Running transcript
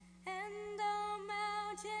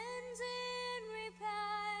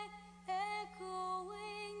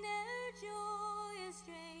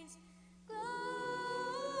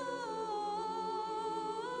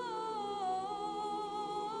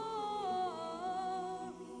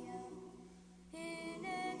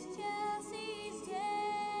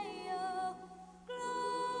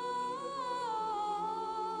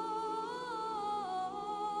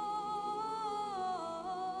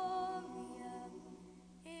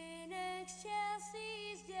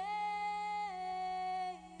excelsis Deo.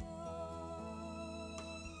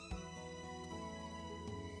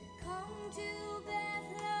 Come to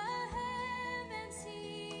Bethlehem and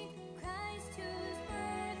see Christ whose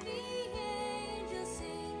birth the angels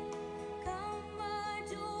sing. Come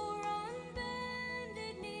adore on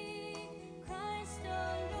bended knee Christ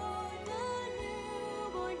our Lord, the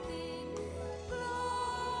newborn King.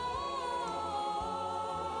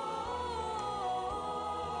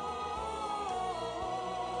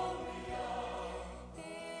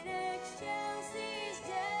 In excelsis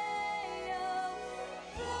Deo,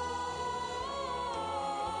 Gloria.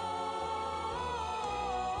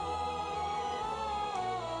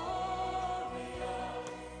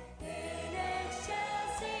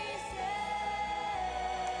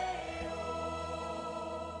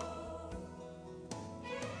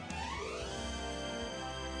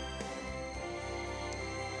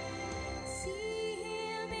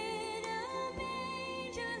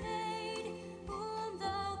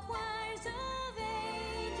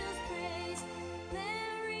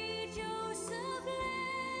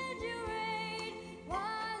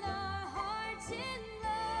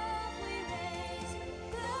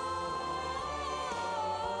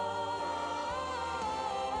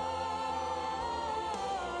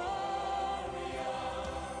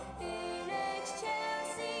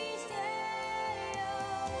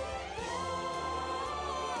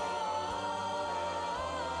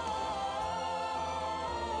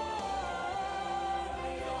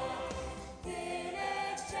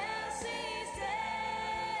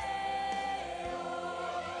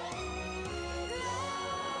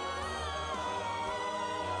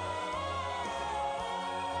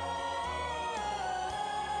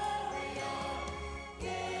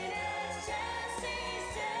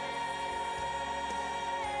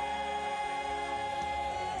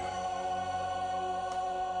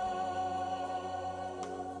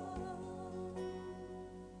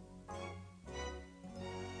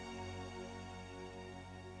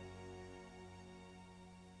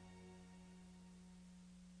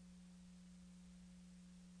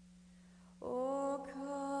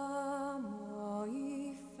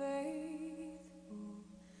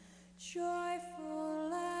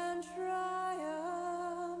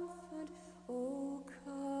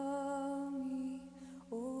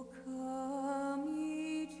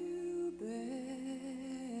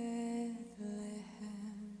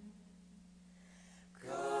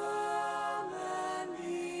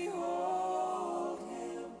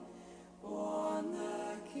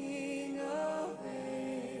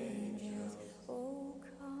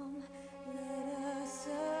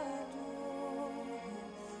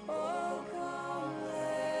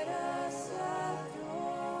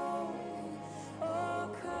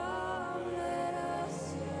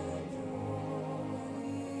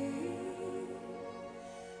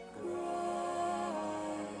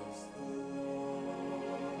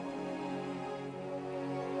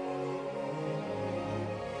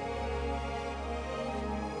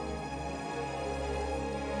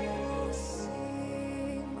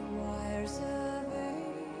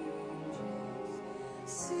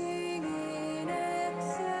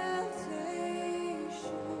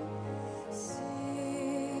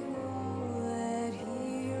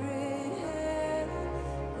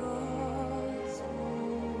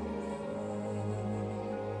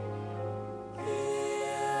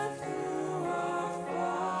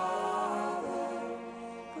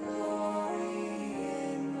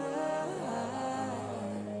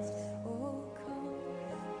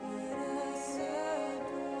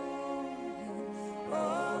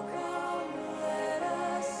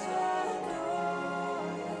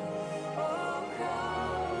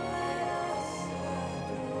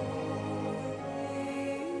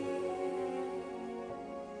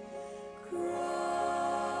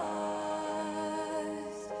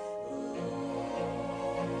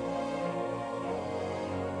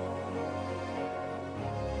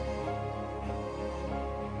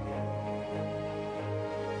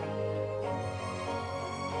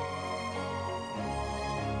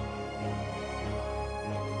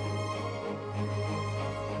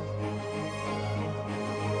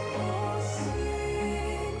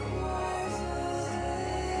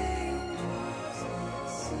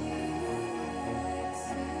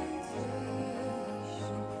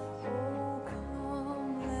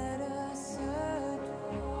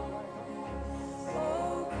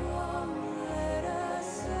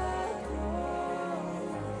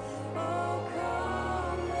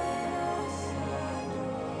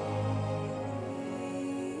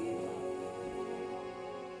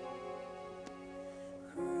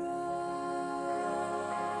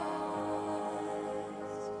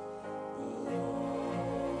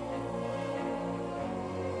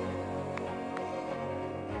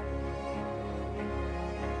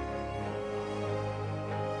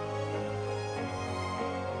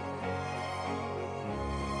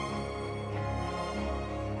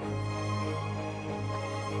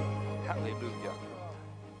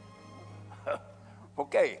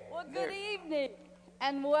 Okay. Well, there- good evening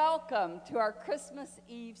and welcome to our Christmas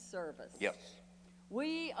Eve service. Yes.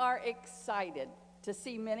 We are excited to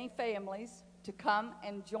see many families to come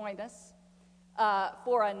and join us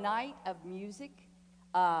for a night of music,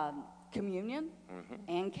 communion,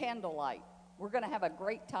 and candlelight. We're going to have a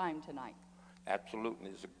great time tonight. Absolutely.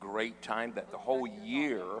 It's a great time that the whole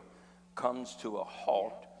year comes to a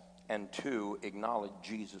halt and to acknowledge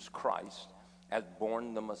Jesus Christ as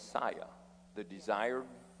born the Messiah, the desired,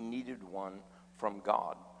 needed one from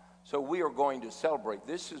God. So we are going to celebrate.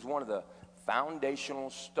 This is one of the foundational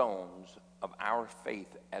stones of our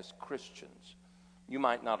faith as Christians. You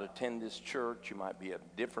might not attend this church, you might be a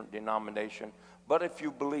different denomination, but if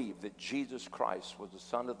you believe that Jesus Christ was the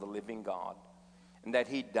Son of the living God and that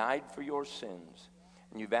he died for your sins,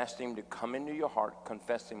 and you've asked him to come into your heart,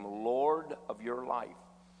 confess him Lord of your life,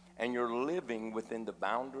 and you're living within the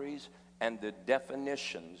boundaries and the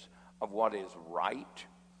definitions of what is right,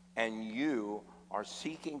 and you are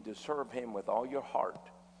seeking to serve him with all your heart,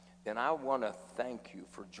 then I want to thank you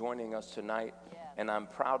for joining us tonight, and I'm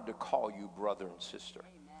proud to call you brother and sister.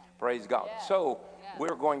 Amen. Praise God. Yes. So Yes.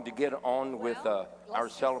 we're going to get on with our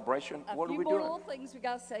let's celebration. just- What are we A few more doing? little things we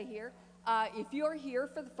got to say here. If you're here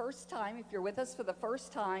for the first time, if you're with us for the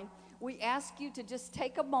first time, we ask you to just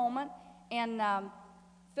take a moment and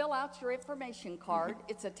fill out your information card.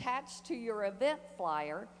 It's attached to your event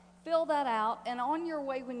flyer. Fill that out, and on your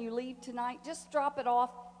way when you leave tonight, just drop it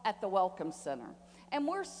off at the Welcome Center. And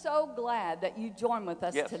we're so glad that you join with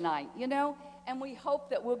us Yes. tonight, you know, and we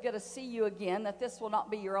hope that we'll get to see you again, that this will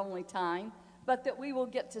not be your only time, but that we will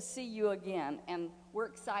get to see you again, and we're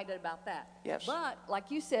excited about that. Yes. But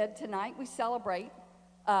like you said, tonight we celebrate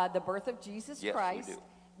the birth of Jesus Yes, we Christ.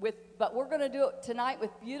 do. But we're going to do it tonight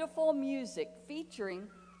with beautiful music featuring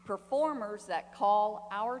performers that call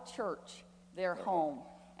our church their home,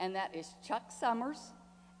 and that is Chuck Summers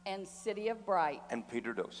and City of Bright. And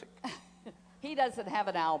Peter Dosick. He doesn't have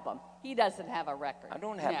an album. He doesn't have a record. I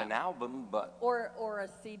don't have No. an album, but Or a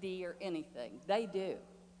CD or anything. They do.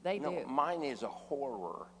 They no, do. mine is a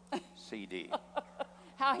horror CD.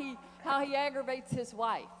 How he aggravates his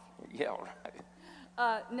wife. Yeah,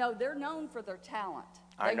 right. No, they're known for their talent.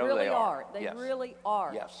 I know really they are. They Yes. really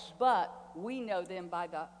are. Yes. But we know them by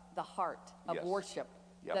the heart of Yes. worship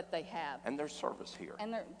Yep. that they have. And their service here.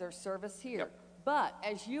 And their service here. Yep. But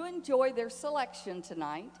as you enjoy their selection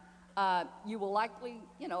tonight, you will likely,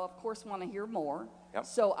 of course, want to hear more. Yep.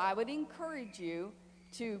 So I would encourage you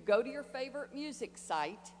to go to your favorite music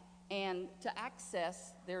site and to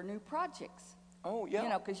access their new projects. Oh,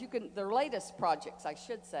 yeah. Because their latest projects, I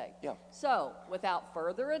should say. Yeah. So without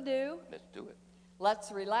further ado, Let's do it.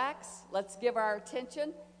 let's relax. Let's give our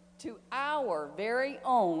attention to our very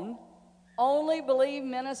own Only Believe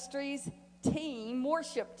Ministries team,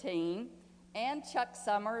 worship team, and Chuck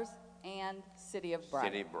Summers and City of Bright.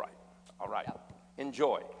 City Bright. All right. Yep.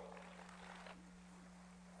 Enjoy.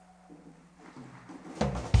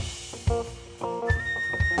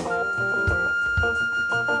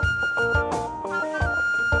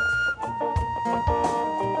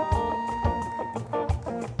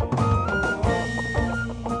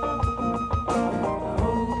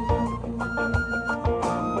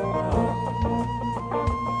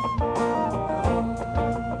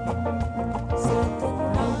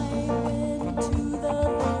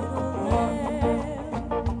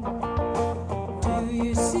 Do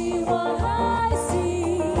you see what I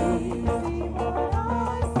see?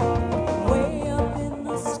 Way up in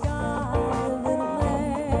the sky, little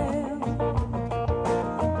lamb.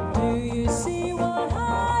 Do you see what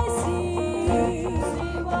I see?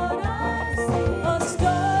 A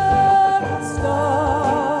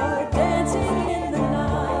star dancing in the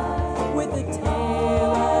night with a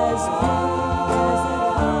tail as big as a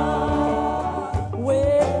kite.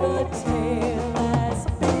 With a tail as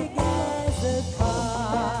big as a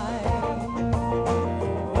kite.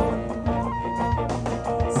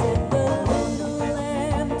 Said the little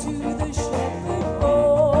lamb to the shepherd boy.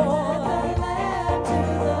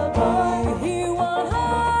 Hear what I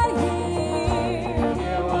hear.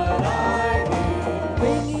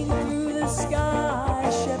 Ringing through the sky,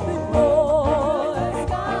 shepherd boy.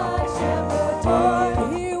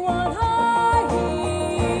 Hear what I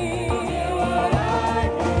hear.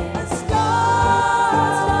 A star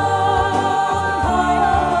high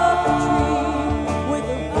above the tree, with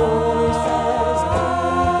a voice as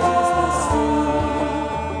big as the sea.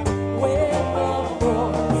 With a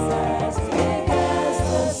voice as big as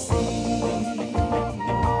the sea.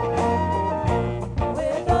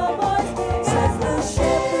 With a voice big as the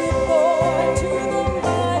shepherd boy to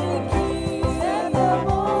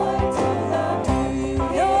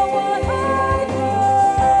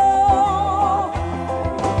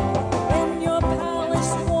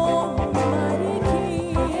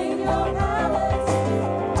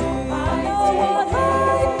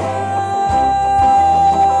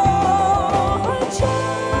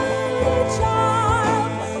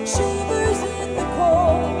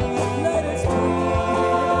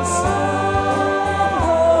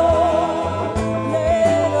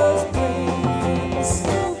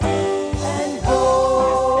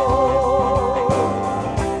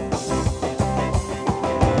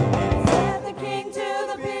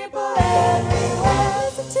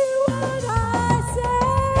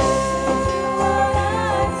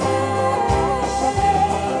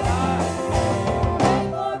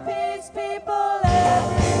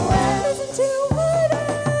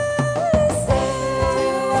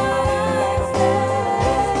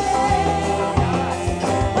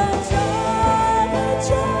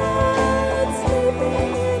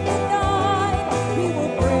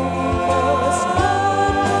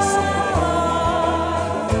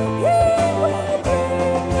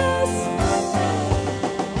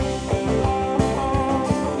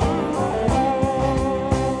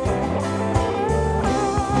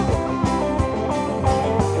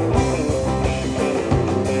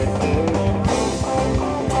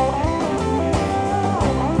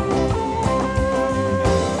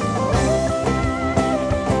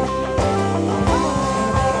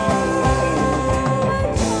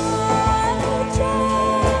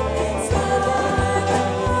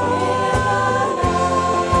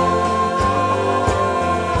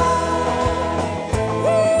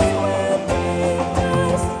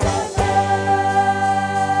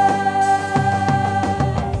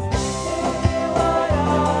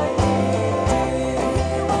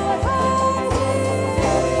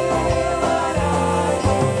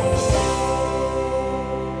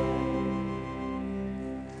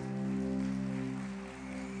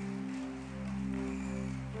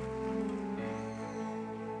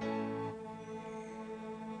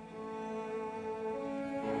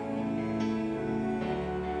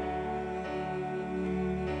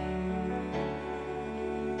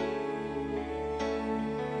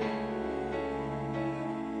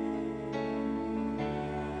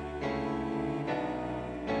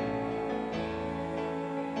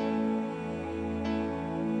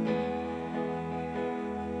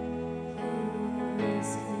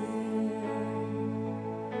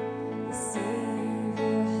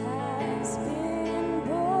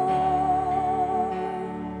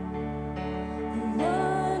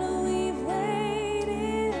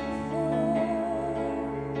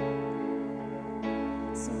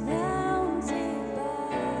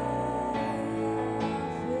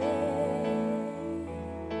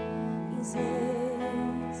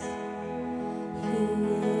face. He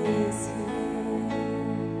is here,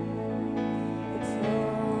 the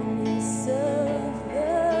promise of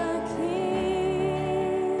the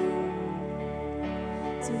King.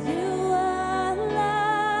 To you our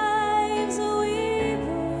lives we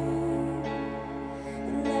bring,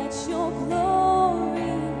 and let your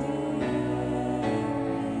glory be revealed.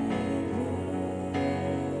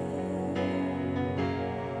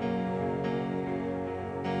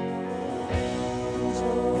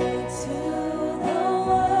 Joy to the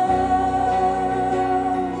world,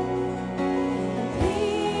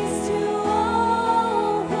 peace to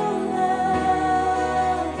all who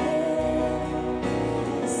love Him.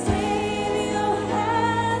 The Savior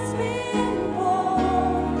has been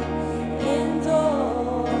born, and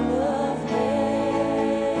all of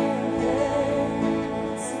heaven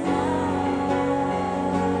smiles.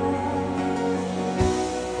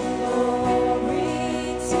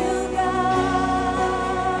 Glory to God,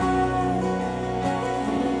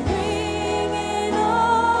 bring an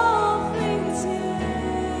offering to you.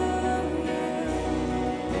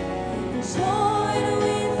 Join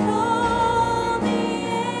with all the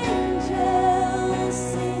angels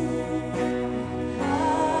singing,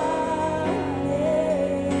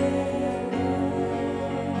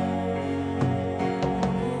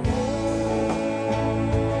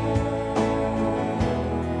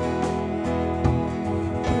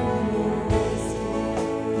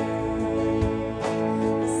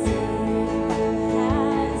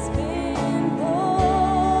 has been born.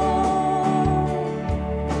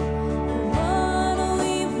 One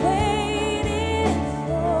we've waited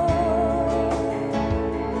for,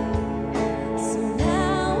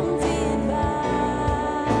 surrounded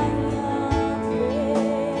by your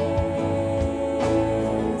presence.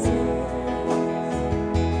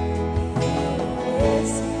 He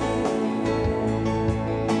is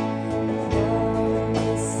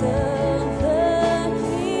promise of the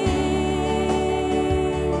King.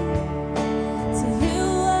 To you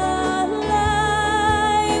our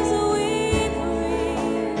lives we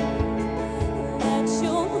bring, let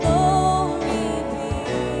your glory be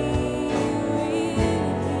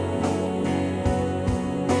revealed.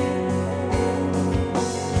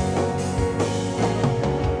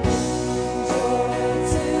 Joy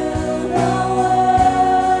to the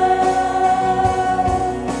world,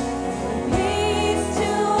 peace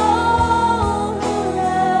to all who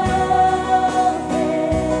love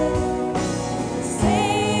Him. The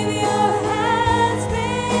Savior has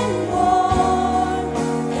been born,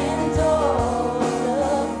 and all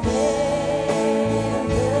of heaven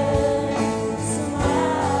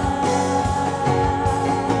smiles.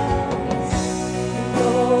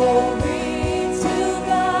 Glory to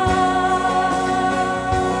God,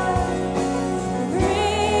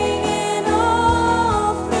 bring an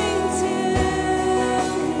offering to you.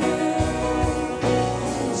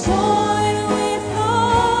 Join with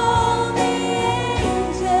all the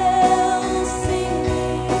angels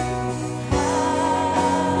singing,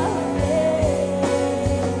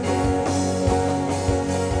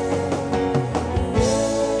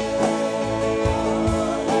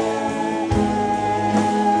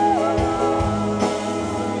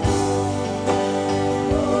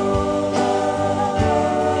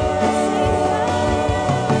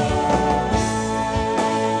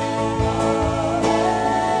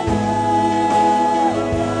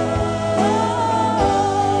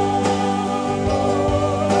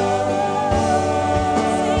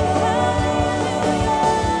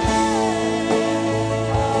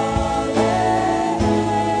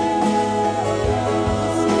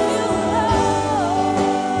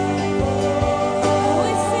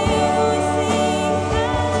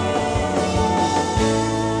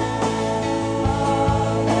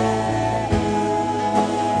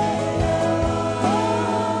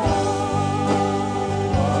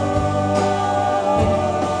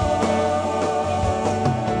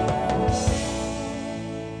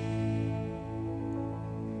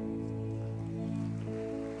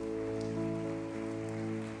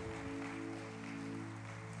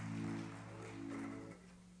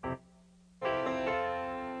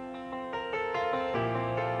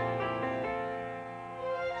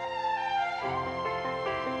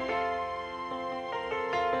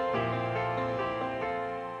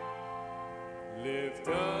 Lift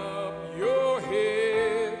up your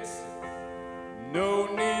heads, no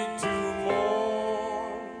need to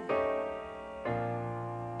mourn.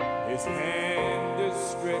 His hand is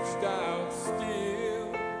stretched out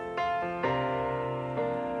still.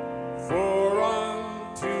 For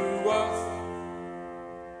unto us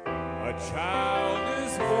a child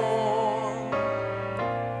is born,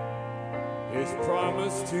 His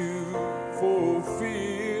promise to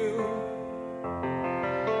fulfill.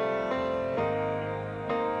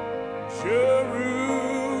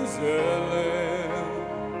 Jerusalem,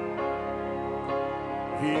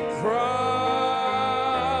 he cried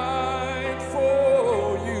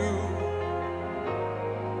for you.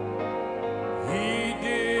 He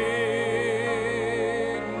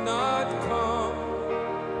did not come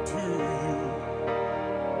to you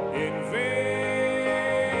in vain.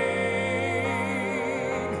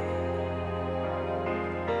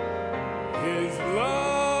 His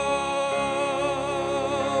loving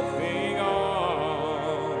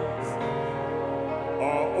arms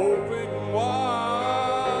are open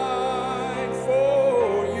wide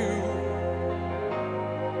for you,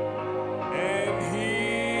 and he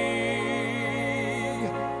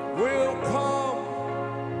will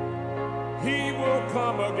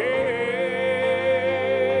come again.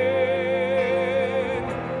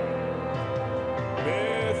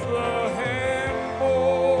 Bethlehem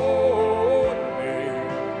morning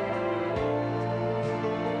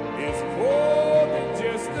is more than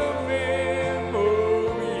just a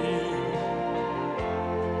memory,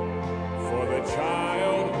 for the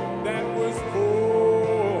child that was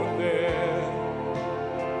born there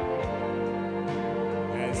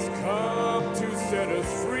has come to set us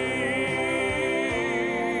free.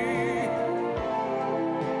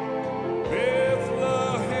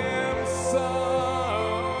 Bethlehem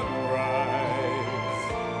sunrise,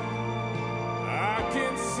 I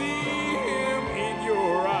can see him in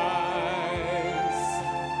your eyes,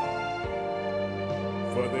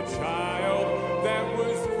 for the child that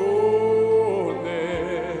was born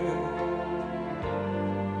there,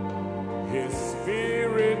 his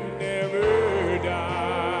spirit never dies.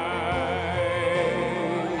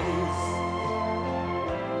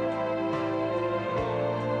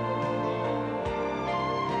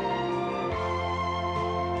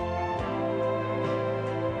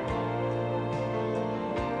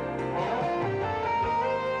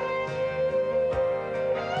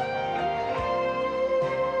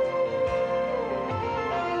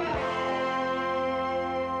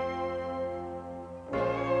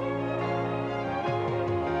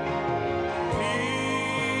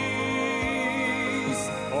 Peace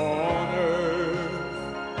on earth,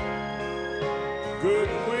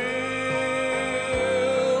 goodwill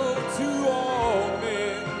to all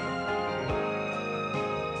men.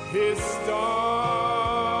 His star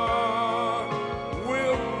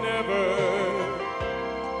will never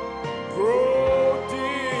grow dim.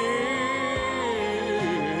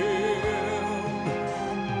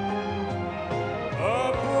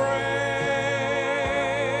 A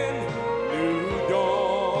brand new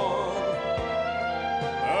dawn,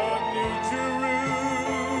 a new Jerusalem,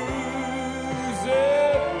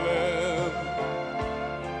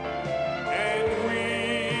 and we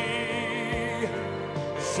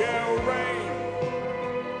shall reign.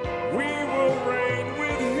 We will reign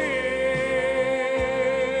with him.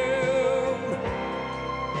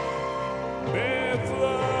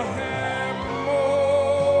 Bethlehem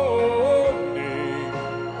morning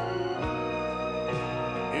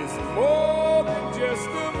is more than just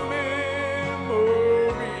a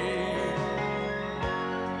memory,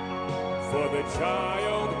 for the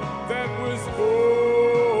child that was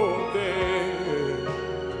born there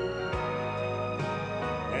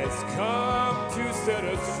has come to set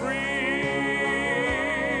us free.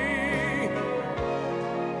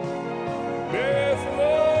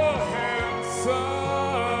 Bethlehem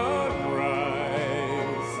sunrise,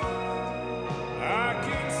 I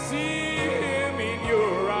can see him in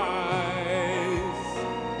your eyes,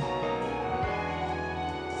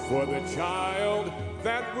 for the child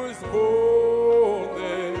that was born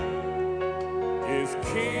there is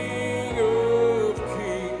King of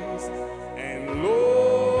kings and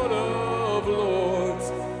Lord of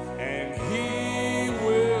lords, and he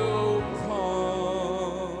will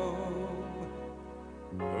come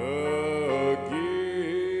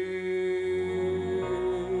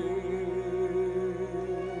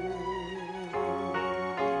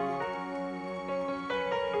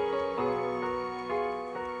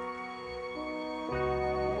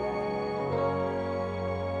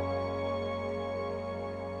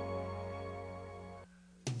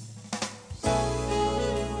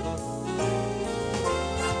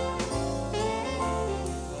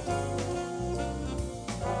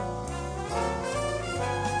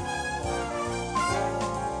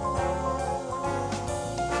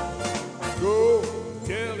Go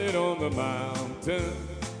tell it on the mountain,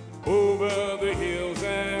 over the hills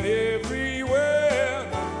and everywhere.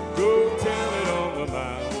 Go tell it on the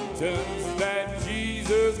mountains that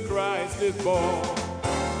Jesus Christ is born.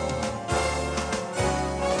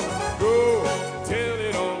 Go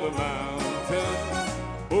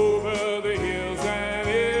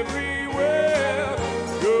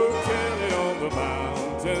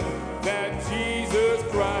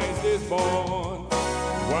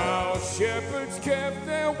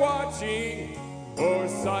watching o'er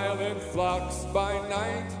silent flocks by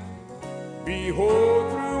night. Behold,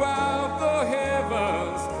 throughout the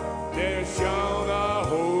heavens there shone a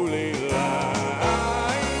holy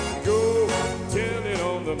light. Go tell it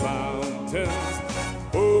on the mountains,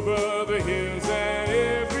 over the hills and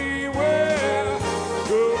everywhere.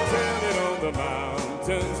 Go tell it on the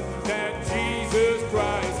mountains that Jesus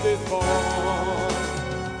Christ is born.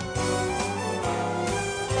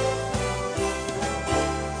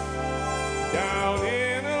 Down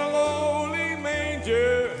in a lowly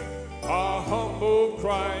manger, our humble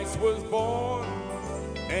Christ was born,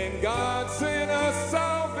 and God sent us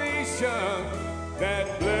salvation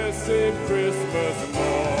that blessed Christmas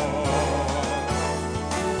morn.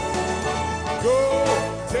 Go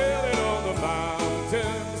tell it on the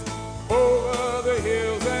mountains, over the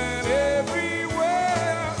hills and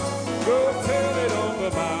everywhere. Go tell it on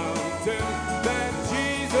the mountains that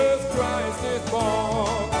Jesus Christ is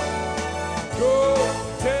born. Go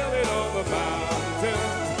tell it on the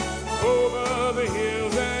mountains, over the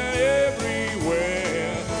hills and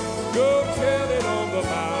everywhere. Go tell it on the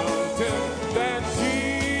mountain that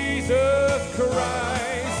Jesus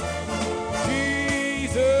Christ,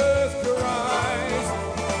 Jesus Christ,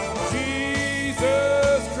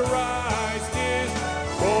 Jesus Christ is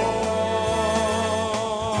born.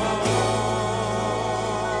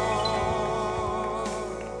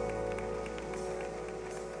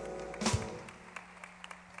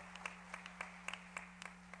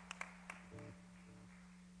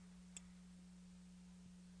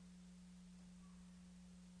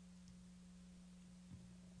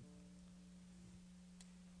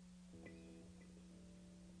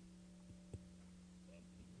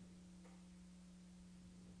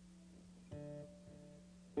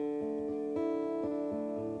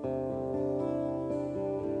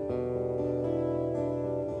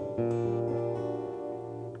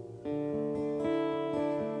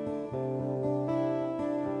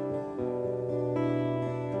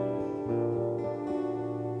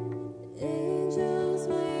 Angels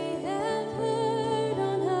we have heard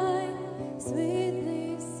on high,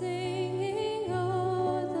 sweetly singing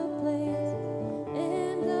o'er the plains,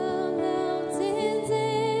 and the mountains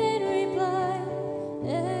in reply,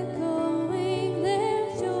 echoing their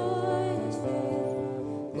joyous strains.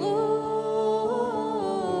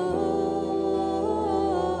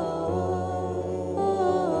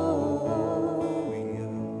 Gloria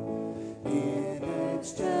in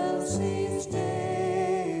excelsis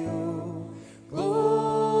Deo. Gloria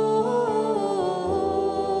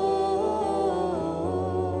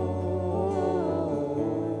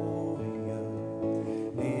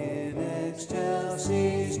in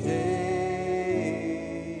excelsis Deo.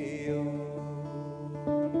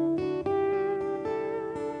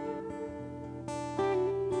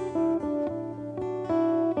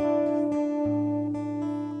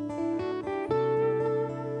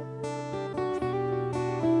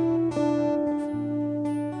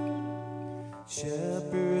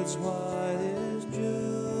 Shepherds, why this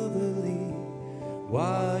jubilee?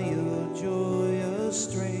 Why your joyous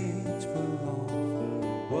strains prolong?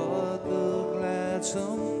 What the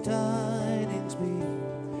gladsome tidings be,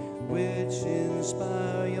 which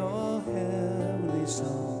inspire your heavenly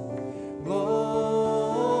song? Gloria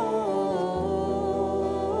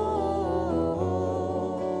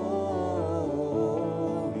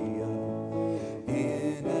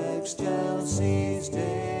in excelsis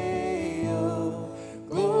Deo.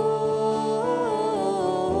 Gloria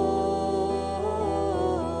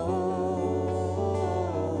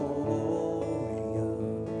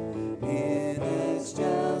in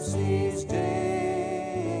excelsis Deo.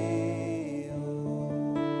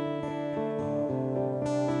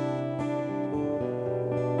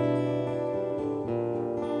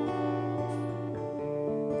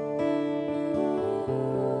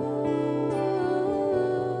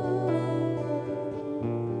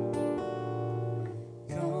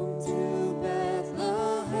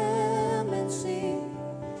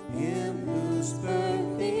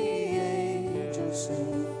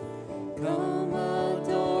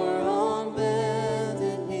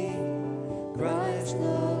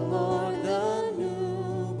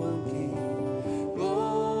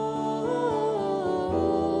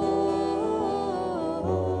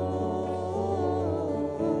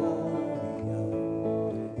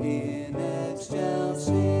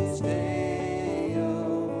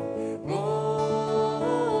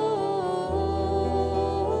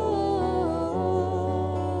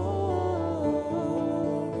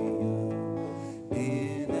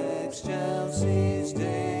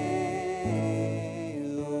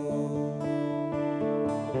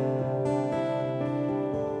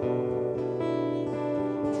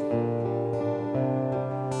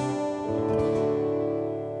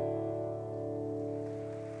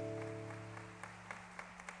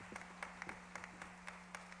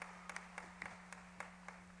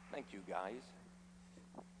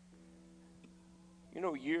 You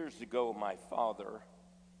know, years ago, my father,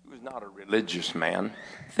 he was not a religious man.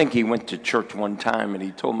 I think he went to church one time and he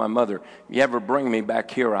told my mother, if you ever bring me back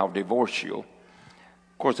here, I'll divorce you.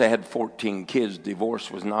 Of course, they had 14 kids. Divorce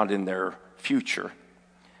was not in their future.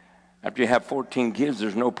 After you have 14 kids,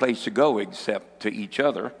 there's no place to go except to each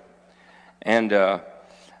other.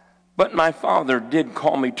 But my father did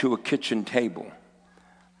call me to a kitchen table,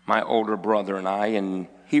 my older brother and I, and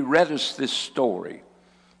he read us this story.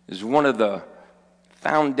 It's one of the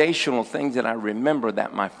foundational things that I remember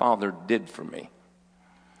that my father did for me.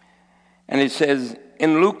 And it says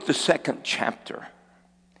in Luke, the 2nd chapter,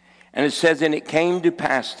 and it says, and it came to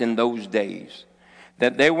pass in those days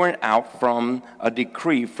that there went out from a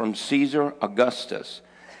decree from Caesar Augustus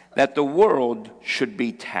that the world should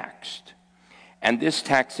be taxed. And this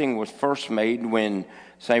taxing was first made when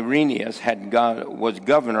Cyrenius was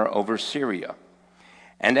governor over Syria.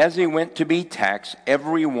 And as he went to be taxed,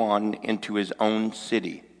 every one into his own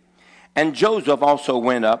city. And Joseph also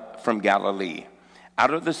went up from Galilee,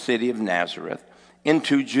 out of the city of Nazareth,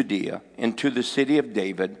 into Judea, into the city of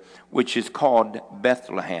David, which is called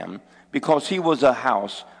Bethlehem, because he was a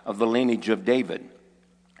house of the lineage of David,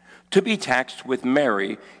 to be taxed with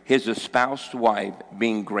Mary, his espoused wife,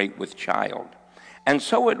 being great with child. And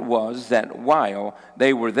so it was that while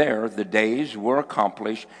they were there, the days were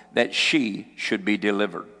accomplished that she should be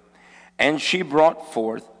delivered. And she brought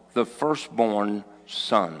forth the firstborn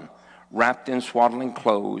son, wrapped in swaddling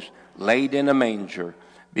clothes, laid in a manger,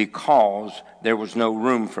 because there was no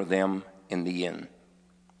room for them in the inn.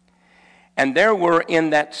 And there were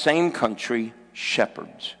in that same country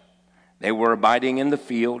shepherds. They were abiding in the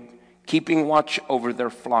field, keeping watch over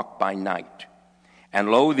their flock by night. And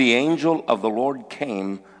lo, the angel of the Lord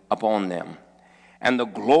came upon them, and the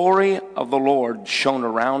glory of the Lord shone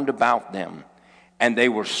around about them, and they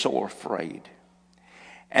were sore afraid.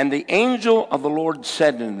 And the angel of the Lord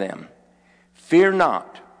said unto them, fear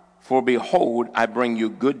not, for behold, I bring you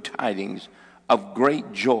good tidings of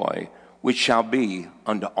great joy, which shall be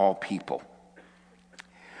unto all people.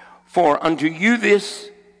 For unto you this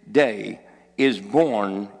day is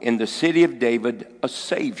born in the city of David a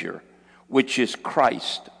Savior, which is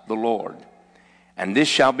Christ the Lord. And this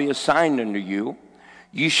shall be a sign unto you.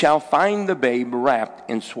 You shall find the babe wrapped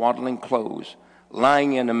in swaddling clothes,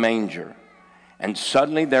 lying in a manger. And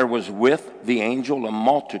suddenly there was with the angel a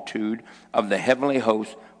multitude of the heavenly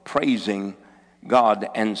host, praising God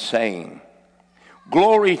and saying,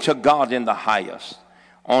 glory to God in the highest,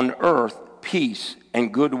 on earth peace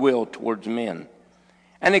and goodwill towards men.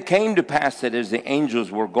 And it came to pass that as the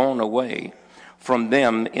angels were gone away from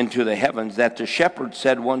them into the heavens, that the shepherds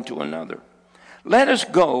said one to another, let us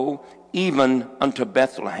go even unto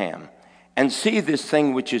Bethlehem, and see this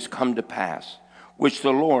thing which is come to pass, which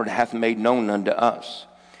the Lord hath made known unto us.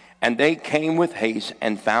 And they came with haste,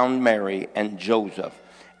 and found Mary and Joseph,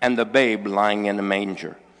 and the babe lying in a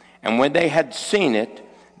manger. And when they had seen it,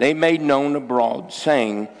 they made known abroad,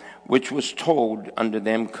 saying, which was told unto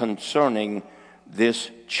them concerning this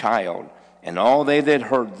child. And all they that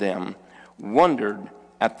heard them wondered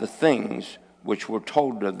at the things which were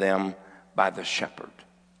told to them by the shepherd.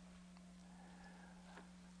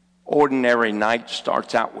 Ordinary night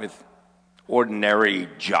starts out with ordinary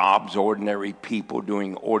jobs, ordinary people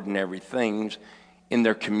doing ordinary things in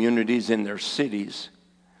their communities, in their cities.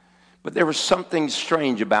 But there was something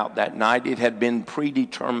strange about that night. It had been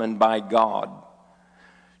predetermined by God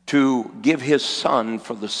to give his son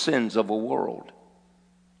for the sins of a world.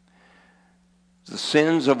 The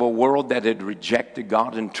sins of a world that had rejected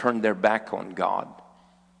God and turned their back on God.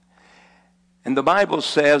 And the Bible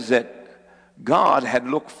says that God had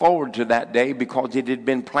looked forward to that day because it had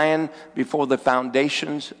been planned before the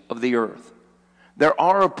foundations of the earth. There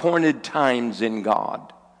are appointed times in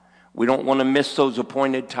God. We don't want to miss those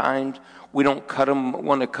appointed times. We don't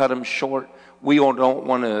want to cut them short. We don't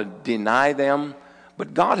want to deny them.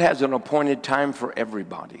 But God has an appointed time for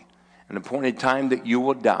everybody. An appointed time that you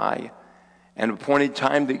will die. An appointed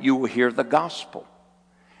time that you will hear the gospel.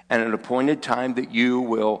 And an appointed time that you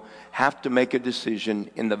will have to make a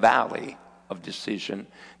decision in the valley of decision.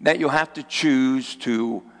 That you'll have to choose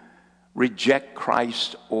to reject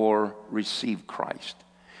Christ or receive Christ.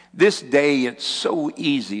 This day, it's so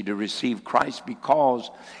easy to receive Christ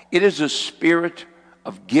because it is a spirit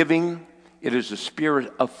of giving. It is a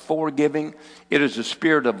spirit of forgiving. It is a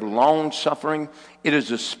spirit of long-suffering. It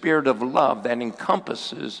is a spirit of love that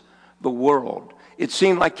encompasses the world. It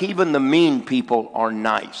seemed like even the mean people are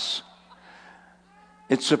nice.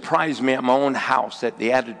 It surprised me at my own house that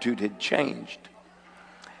the attitude had changed.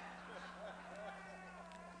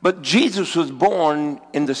 But Jesus was born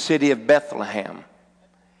in the city of Bethlehem.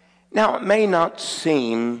 Now, it may not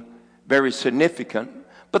seem very significant,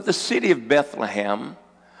 but the city of Bethlehem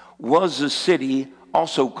was a city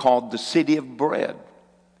also called the city of bread.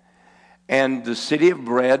 And the city of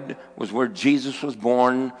bread was where Jesus was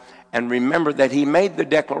born. And remember that he made the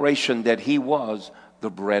declaration that he was the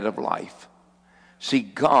bread of life. See,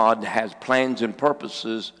 God has plans and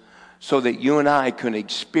purposes so that you and I can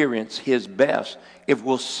experience his best if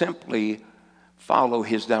we'll simply follow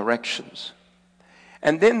his directions.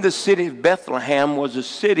 And then the city of Bethlehem was a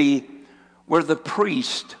city where the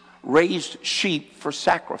priest raised sheep for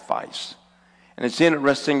sacrifice. And it's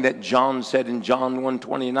interesting that John said in John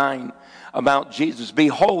 1:29 about Jesus,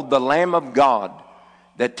 "Behold, the Lamb of God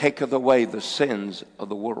that taketh away the sins of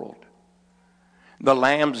the world." The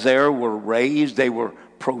lambs there were raised, they were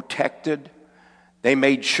protected. They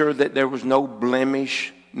made sure that there was no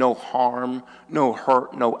blemish, no harm, no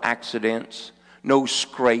hurt, no accidents, no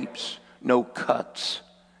scrapes, no cuts.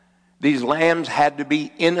 These lambs had to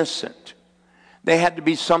be innocent. They had to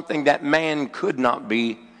be something that man could not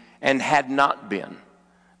be and had not been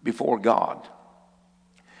before God.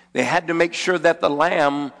 They had to make sure that the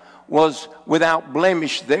lamb was without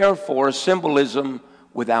blemish, therefore a symbolism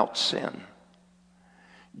without sin.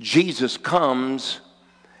 Jesus comes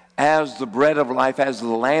as the bread of life, as the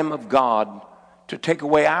Lamb of God, to take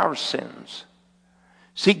away our sins.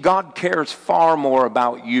 See, God cares far more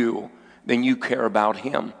about you than you care about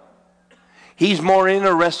him. He's more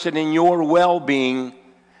interested in your well-being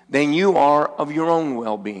than you are of your own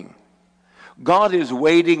well-being. God is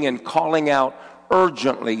waiting and calling out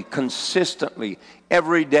urgently, consistently,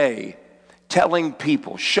 every day, telling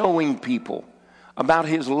people, showing people about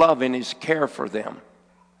his love and his care for them.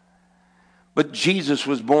 But Jesus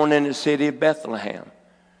was born in the city of Bethlehem,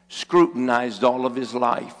 scrutinized all of his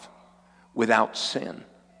life without sin.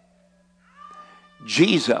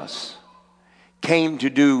 Jesus came to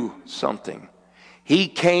do something. He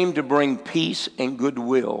came to bring peace and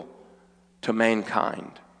goodwill to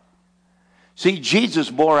mankind. See, Jesus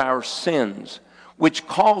bore our sins, which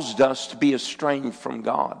caused us to be estranged from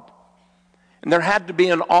God. And there had to be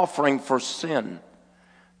an offering for sin.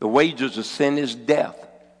 The wages of sin is death.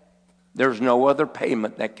 There's no other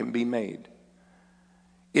payment that can be made.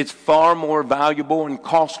 It's far more valuable and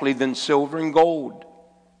costly than silver and gold.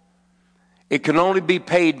 It can only be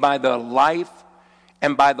paid by the life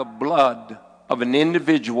and by the blood of an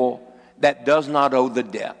individual that does not owe the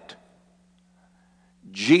debt.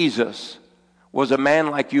 Jesus was a man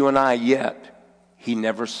like you and I, yet he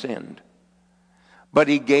never sinned. But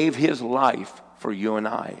he gave his life for you and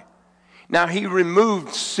I. Now, he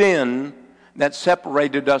removed sin that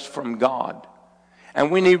separated us from God.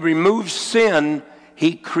 And when he removes sin,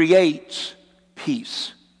 he creates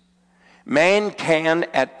peace. Man can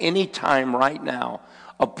at any time right now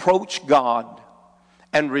approach God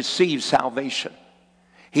and receive salvation.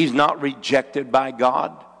 He's not rejected by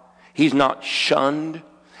God. He's not shunned.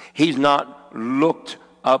 He's not looked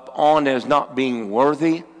up on as not being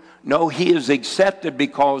worthy. No, he is accepted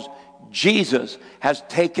because Jesus has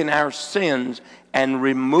taken our sins and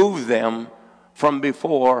removed them from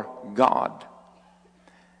before God.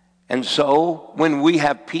 And so when we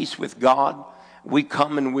have peace with God, we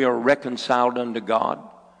come and we are reconciled unto God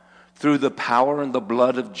through the power and the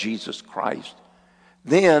blood of Jesus Christ.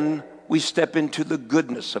 Then we step into the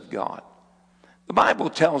goodness of God. The Bible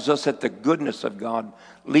tells us that the goodness of God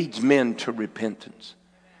leads men to repentance.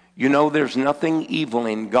 You know, there's nothing evil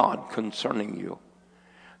in God concerning you.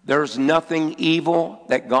 There's nothing evil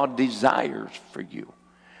that God desires for you.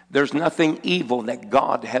 There's nothing evil that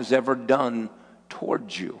God has ever done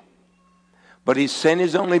towards you. But he sent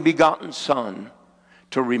his only begotten Son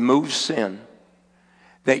to remove sin,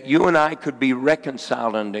 that you and I could be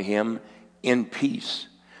reconciled unto him in peace,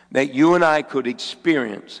 that you and I could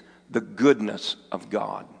experience the goodness of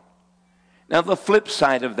God. Now, the flip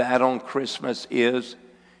side of that on Christmas is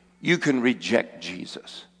you can reject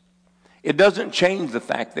Jesus. It doesn't change the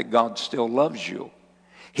fact that God still loves you.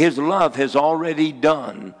 His love has already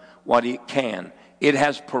done what it can. It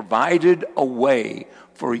has provided a way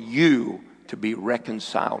for you to be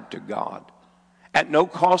reconciled to God. At no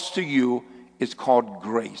cost to you. It's called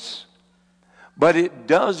grace. But it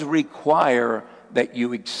does require that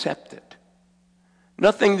you accept it.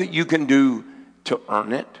 Nothing that you can do to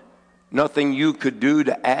earn it. Nothing you could do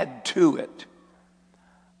to add to it.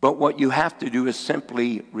 But what you have to do is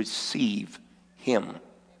simply receive him.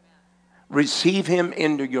 Receive him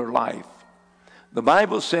into your life. The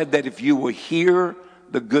Bible said that if you will hear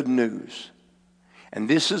the good news, and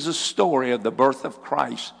this is a story of the birth of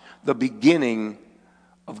Christ, the beginning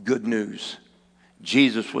of good news.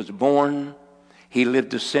 Jesus was born. He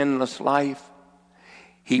lived a sinless life.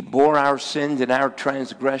 He bore our sins and our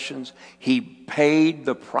transgressions. He paid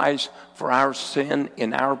the price for our sin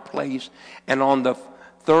in our place. And on the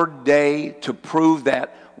third day, to prove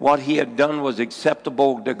that what he had done was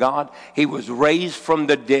acceptable to God, he was raised from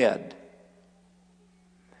the dead.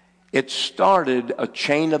 It started a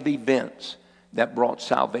chain of events that brought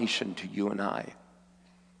salvation to you and I.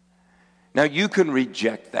 Now, you can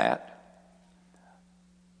reject that,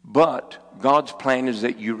 but God's plan is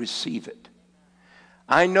that you receive it.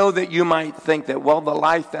 I know that you might think that, well, the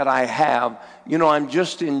life that I have, I'm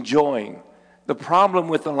just enjoying. The problem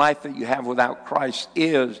with the life that you have without Christ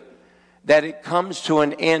is that it comes to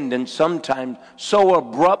an end, and sometimes so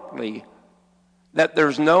abruptly that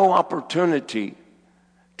there's no opportunity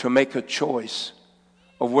to make a choice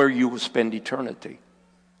of where you will spend eternity.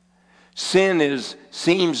 Sin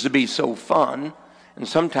seems to be so fun, and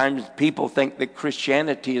sometimes people think that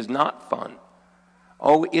Christianity is not fun.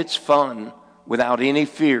 Oh, it's fun without any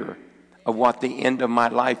fear of what the end of my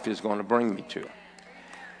life is going to bring me to.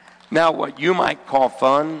 Now, what you might call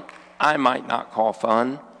fun, I might not call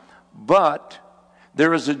fun, but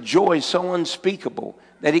there is a joy so unspeakable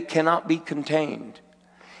that it cannot be contained.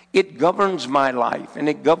 It governs my life, and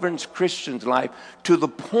it governs Christians' life to the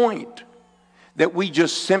point that we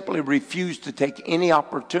just simply refuse to take any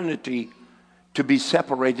opportunity to be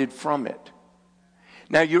separated from it.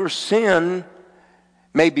 Now, your sin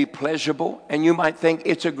may be pleasurable, and you might think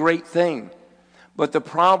it's a great thing. But the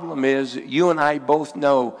problem is, you and I both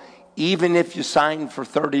know, even if you sign for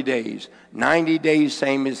 30 days, 90 days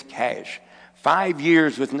same as cash, 5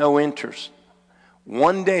 years with no interest,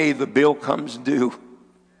 one day the bill comes due.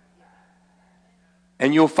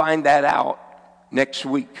 And you'll find that out next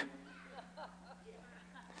week.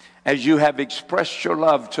 As you have expressed your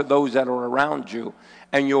love to those that are around you,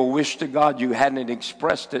 and you'll wish to God you hadn't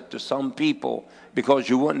expressed it to some people because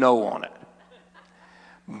you wouldn't know on it.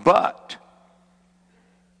 But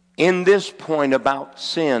in this point about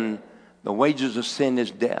sin, the wages of sin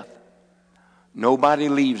is death. Nobody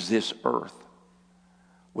leaves this earth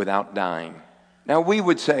without dying. Now we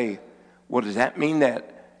would say, well, does that mean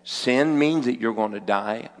that sin means that you're going to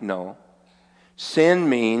die? No. Sin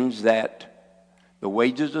means that the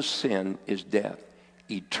wages of sin is death,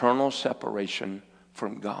 eternal separation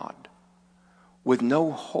from God, with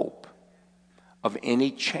no hope of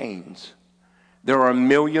any chains. There are a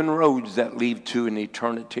million roads that lead to an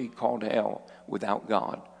eternity called hell without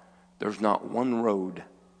God. There's not one road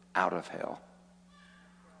out of hell.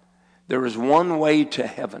 There is one way to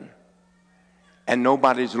heaven, and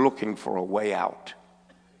nobody's looking for a way out.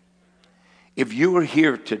 If you are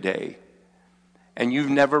here today and you've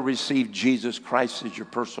never received Jesus Christ as your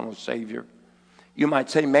personal Savior, you might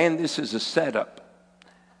say, man, this is a setup.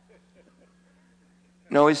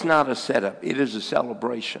 No, it's not a setup. It is a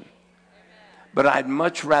celebration. But I'd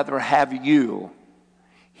much rather have you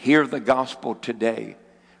hear the gospel today,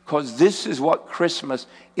 because this is what Christmas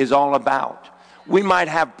is all about. We might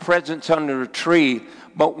have presents under a tree,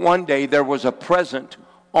 but one day there was a present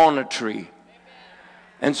on a tree.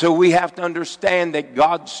 And so we have to understand that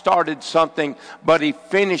God started something, but he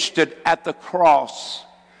finished it at the cross.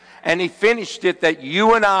 And he finished it that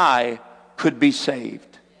you and I could be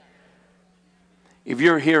saved. If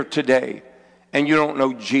you're here today and you don't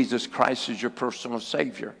know Jesus Christ as your personal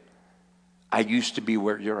Savior, I used to be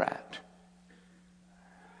where you're at.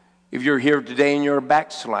 If you're here today and you're a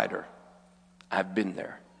backslider, I've been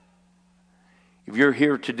there. If you're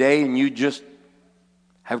here today and you just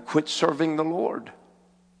have quit serving the Lord,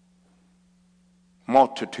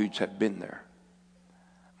 multitudes have been there.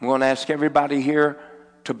 I'm going to ask everybody here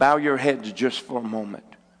to bow your heads just for a moment.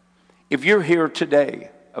 If you're here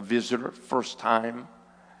today, a visitor, first time,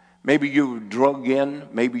 maybe you were drugged in,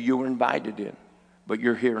 maybe you were invited in, but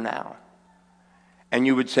you're here now. And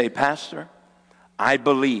you would say, Pastor, I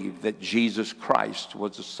believe that Jesus Christ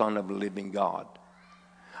was the Son of the living God.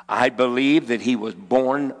 I believe that he was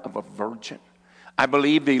born of a virgin. I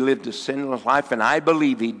believe he lived a sinless life, and I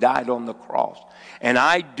believe he died on the cross. And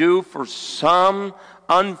I do, for some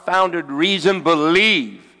unfounded reason,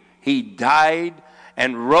 believe he died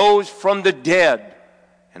and rose from the dead.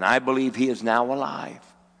 And I believe he is now alive.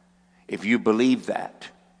 If you believe that,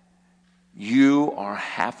 you are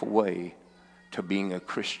halfway to being a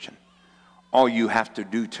Christian. All you have to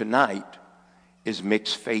do tonight is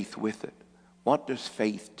mix faith with it. What does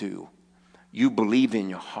faith do? You believe in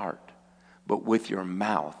your heart, but with your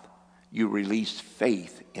mouth, you release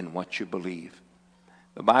faith in what you believe.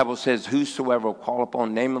 The Bible says, whosoever will call upon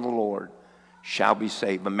the name of the Lord shall be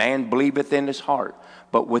saved. A man believeth in his heart,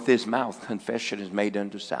 but with his mouth confession is made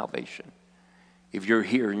unto salvation. If you're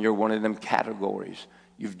here and you're one of them categories,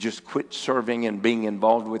 You've just quit serving and being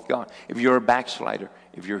involved with God. If you're a backslider,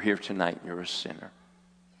 if you're here tonight and you're a sinner,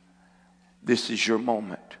 this is your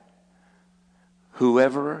moment.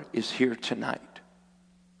 Whoever is here tonight,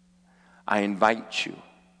 I invite you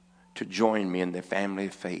to join me in the family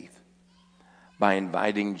of faith by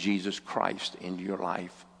inviting Jesus Christ into your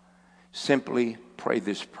life. Simply pray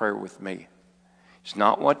this prayer with me. It's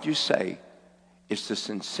not what you say, it's the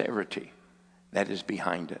sincerity that is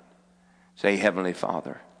behind it. Say, Heavenly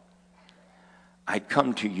Father, I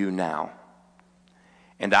come to you now,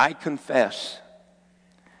 and I confess,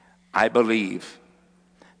 I believe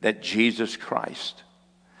that Jesus Christ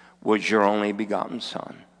was your only begotten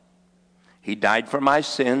Son. He died for my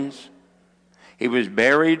sins. He was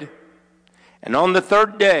buried, and on the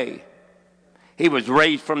third day, he was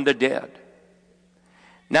raised from the dead.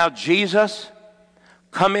 Now, Jesus,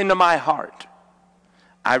 come into my heart.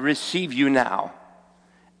 I receive you now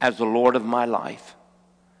as the Lord of my life.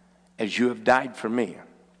 As you have died for me,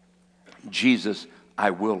 Jesus, I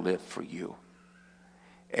will live for you.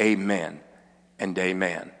 Amen and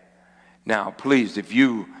amen. Now, please, if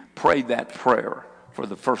you prayed that prayer for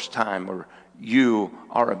the first time, or you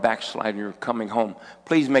are a backslider, you're coming home,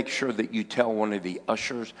 please make sure that you tell one of the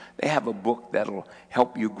ushers. They have a book that'll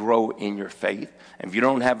help you grow in your faith. And if you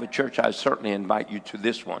don't have a church, I certainly invite you to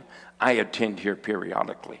this one. I attend here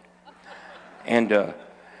periodically. And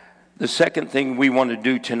the second thing we want to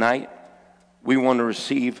do tonight, we want to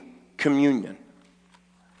receive communion.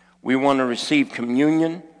 We want to receive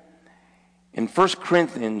communion. In 1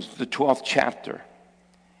 Corinthians, the 12th chapter,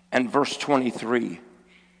 and verse 23,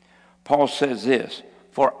 Paul says this,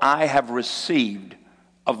 "For I have received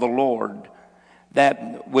of the Lord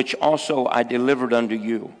that which also I delivered unto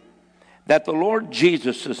you, that the Lord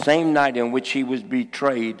Jesus, the same night in which he was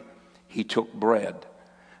betrayed, he took bread."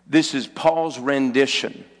 This is Paul's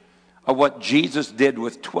rendition of what Jesus did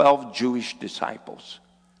with 12 Jewish disciples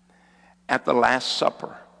at the Last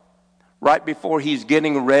Supper. Right before he's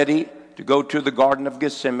getting ready to go to the Garden of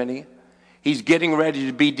Gethsemane, he's getting ready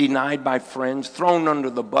to be denied by friends, thrown under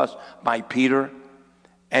the bus by Peter,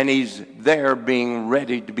 and he's there being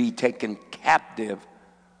ready to be taken captive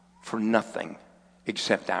for nothing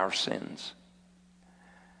except our sins.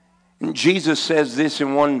 And Jesus says this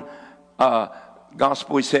in one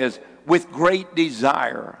gospel. He says, "With great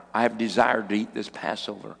desire, I have desired to eat this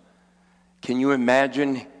Passover." Can you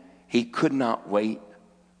imagine? He could not wait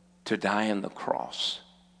to die on the cross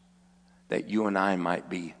that you and I might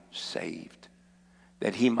be saved,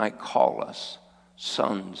 that he might call us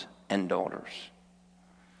sons and daughters.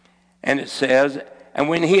 And it says, "And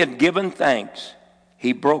when he had given thanks,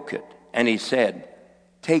 he broke it, and he said,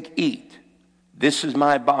 'Take, eat. This is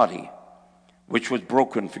my body, which was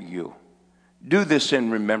broken for you. Do this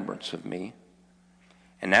in remembrance of me.'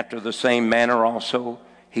 And after the same manner also,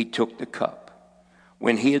 he took the cup.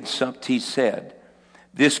 When he had supped, he said,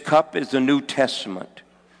 'This cup is the New Testament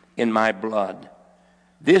in my blood.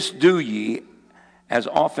 This do ye as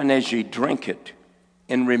often as ye drink it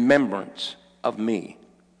in remembrance of me.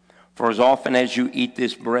 For as often as you eat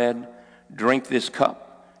this bread, drink this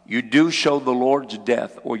cup, you do show the Lord's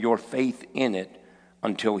death, or your faith in it,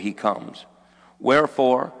 until he comes.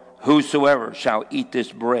 Wherefore, whosoever shall eat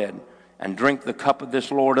this bread and drink the cup of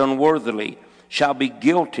this Lord unworthily shall be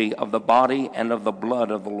guilty of the body and of the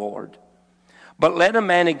blood of the Lord. But let a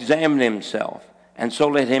man examine himself, and so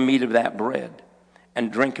let him eat of that bread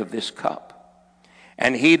and drink of this cup.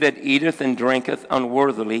 And he that eateth and drinketh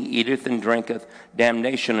unworthily eateth and drinketh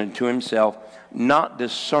damnation unto himself, not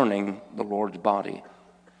discerning the Lord's body.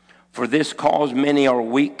 For this cause many are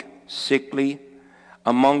weak, sickly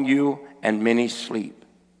among you, and many sleep.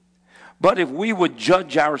 But if we would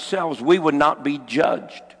judge ourselves, we would not be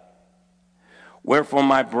judged. Wherefore,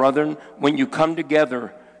 my brethren, when you come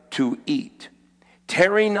together to eat,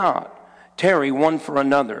 tarry not, tarry one for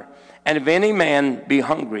another. And if any man be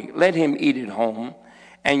hungry, let him eat at home.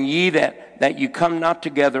 And ye that you come not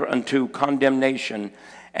together unto condemnation,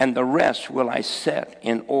 and the rest will I set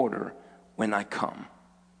in order when I come."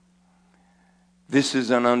 This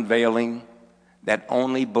is an unveiling that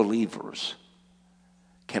only believers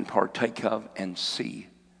can partake of and see.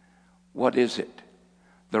 What is it?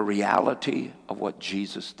 The reality of what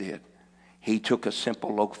Jesus did. He took a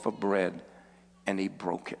simple loaf of bread and he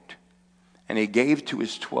broke it. And he gave to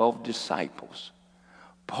his 12 disciples.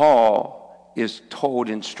 Paul is told,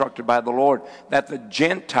 instructed by the Lord, that the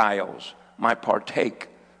Gentiles might partake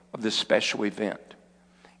of this special event.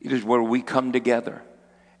 It is where we come together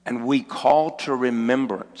and we call to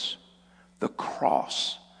remembrance the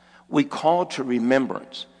cross. We call to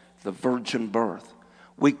remembrance the virgin birth.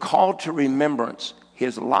 We call to remembrance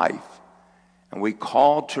his life And we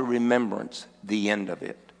call to remembrance the end of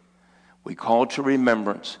it. We call to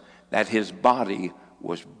remembrance that his body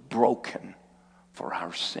was broken for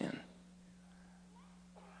our sin.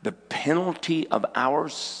 The penalty of our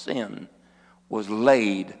sin was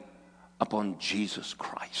laid upon Jesus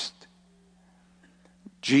Christ.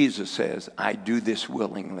 Jesus says, I do this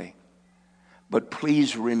willingly, but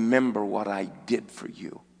please remember what I did for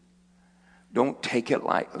you. Don't take it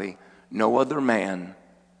lightly. No other man,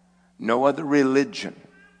 no other religion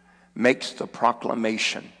makes the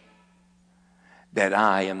proclamation that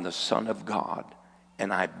I am the Son of God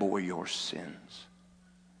and I bore your sins.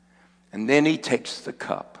 And then he takes the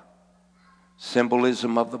cup,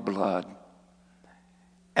 symbolism of the blood,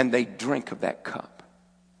 and they drink of that cup,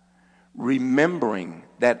 remembering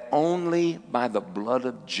that only by the blood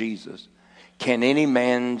of Jesus can any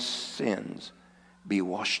man's sins be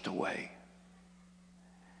washed away.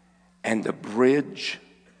 And the bridge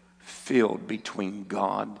filled between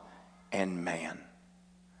God and man.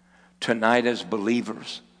 Tonight, as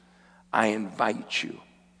believers, I invite you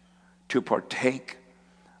to partake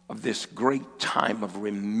of this great time of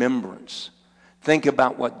remembrance. Think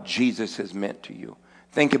about what Jesus has meant to you.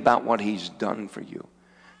 Think about what he's done for you.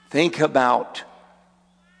 Think about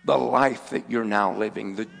the life that you're now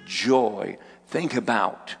living, the joy. Think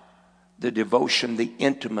about the devotion, the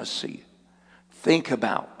intimacy. Think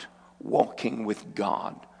about walking with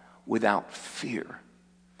God without fear,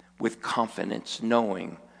 with confidence,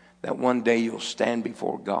 knowing that one day you'll stand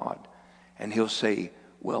before God and he'll say,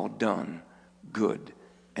 well done, good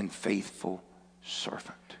and faithful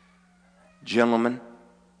servant. Gentlemen,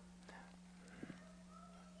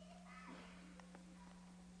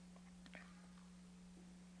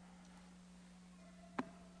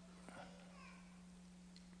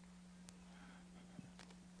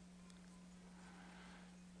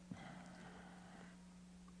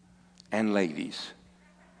 and ladies,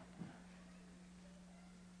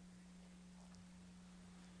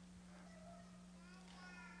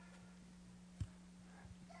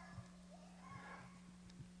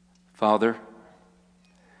 Father,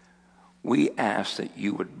 we ask that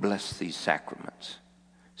you would bless these sacraments,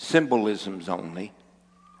 symbolisms only,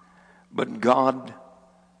 but God,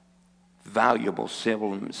 valuable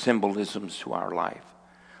symbolisms to our life.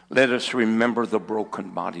 Let us remember the broken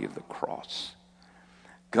body of the cross,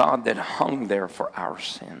 God, that hung there for our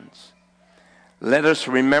sins. Let us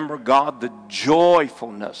remember, God, the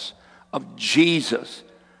joyfulness of Jesus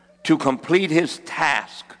to complete his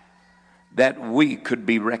task that we could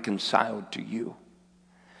be reconciled to you.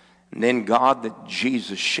 And then, God, that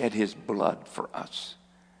Jesus shed his blood for us,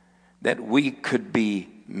 that we could be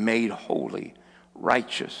made holy,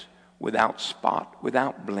 righteous, without spot,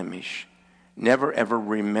 without blemish, never ever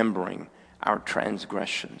remembering our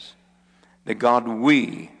transgressions. That, God,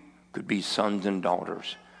 we could be sons and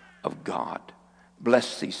daughters of God.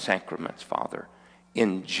 Bless these sacraments, Father,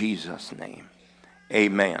 in Jesus' name.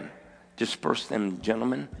 Amen. Disperse them,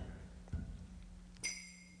 gentlemen.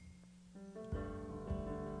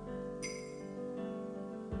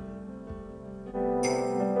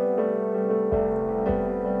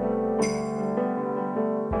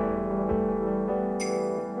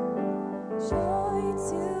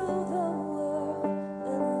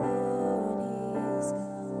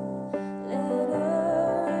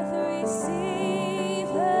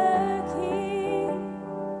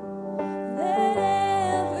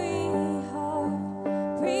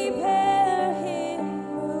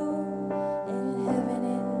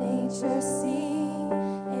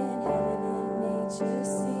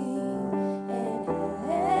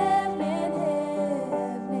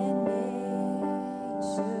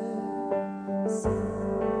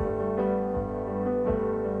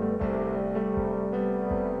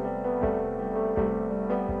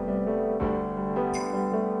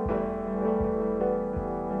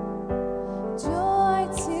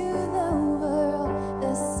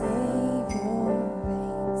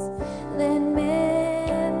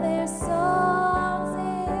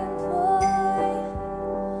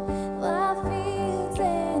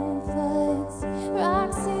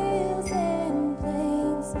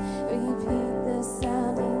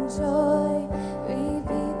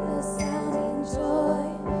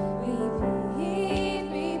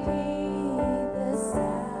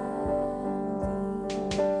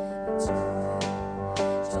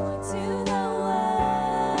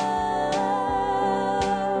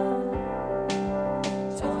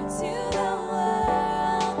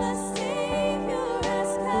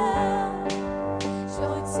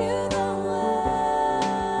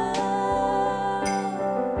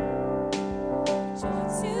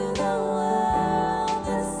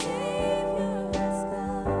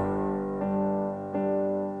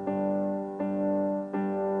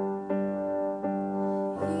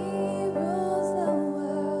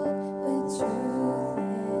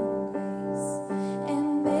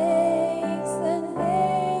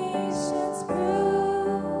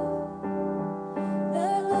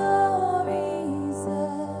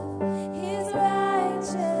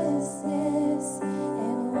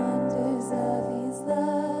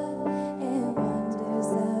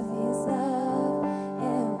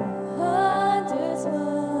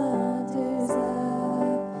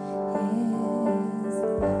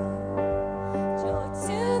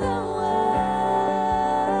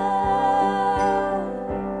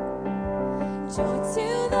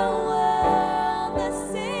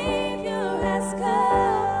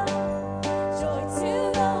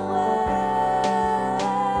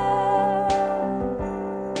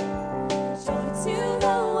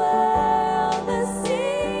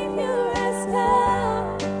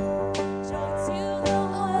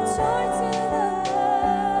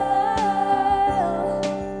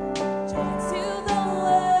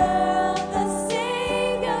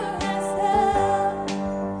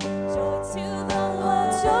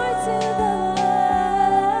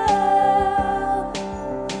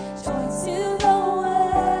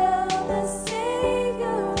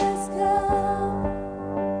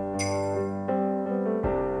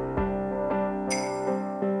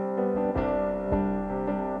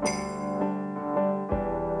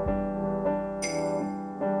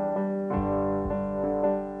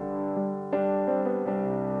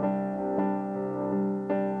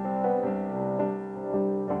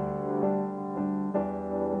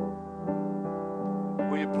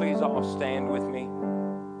 all stand with me?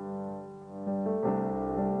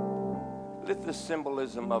 Lift the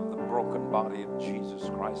symbolism of the broken body of Jesus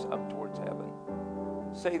Christ up towards heaven.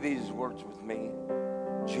 Say these words with me.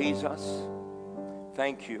 Jesus,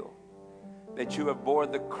 thank you that you have bore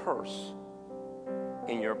the curse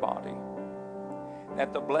in your body,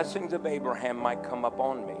 that the blessings of Abraham might come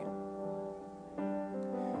upon me.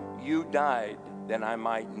 You died that I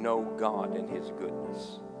might know God and his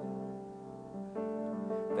goodness.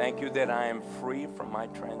 Thank you that I am free from my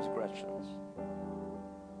transgressions.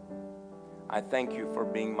 I thank you for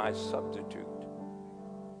being my substitute,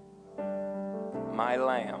 my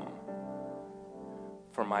lamb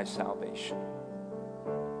for my salvation.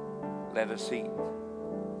 Let us eat.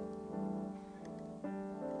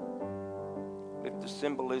 Lift the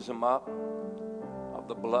symbolism up of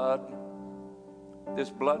the blood. This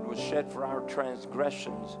blood was shed for our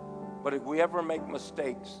transgressions, but if we ever make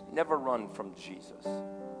mistakes, never run from Jesus.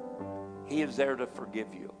 He is there to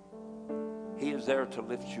forgive you. He is there to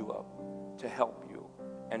lift you up, to help you,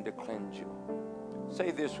 and to cleanse you.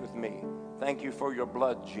 Say this with me. Thank you for your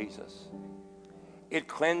blood, Jesus. It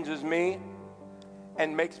cleanses me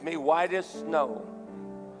and makes me white as snow.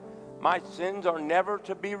 My sins are never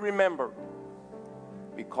to be remembered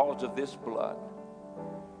because of this blood.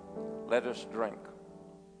 Let us drink.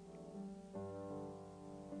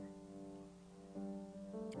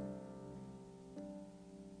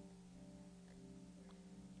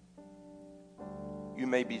 You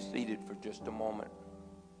may be seated for just a moment.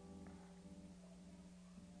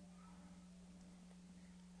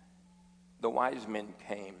 The wise men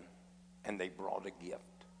came and they brought a gift.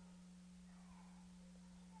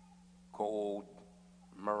 Gold,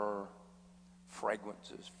 myrrh,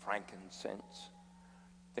 fragrances, frankincense,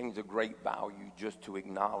 things of great value just to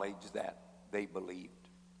acknowledge that they believed.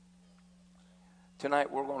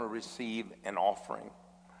 Tonight we're going to receive an offering.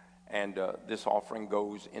 And this offering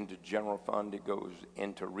goes into general fund. It goes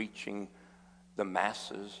into reaching the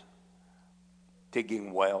masses,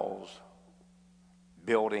 digging wells,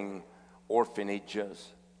 building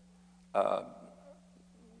orphanages,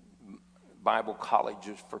 Bible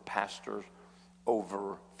colleges for pastors.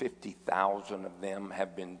 Over 50,000 of them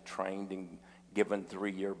have been trained and given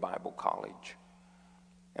 3-year Bible college.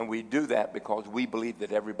 And we do that because we believe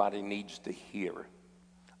that everybody needs to hear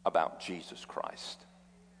about Jesus Christ.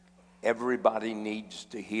 Everybody needs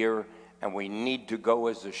to hear, and we need to go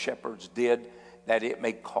as the shepherds did, that it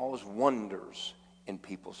may cause wonders in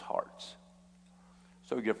people's hearts.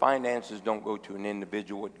 So your finances don't go to an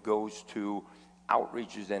individual. It goes to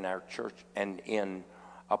outreaches in our church and in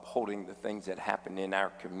upholding the things that happen in our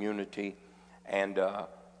community and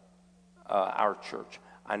our church.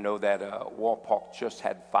 I know that Walpock just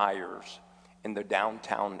had fires in the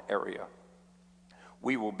downtown area.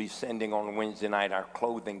 We will be sending on Wednesday night our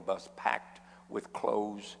clothing bus packed with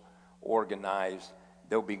clothes, organized.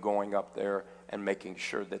 They'll be going up there and making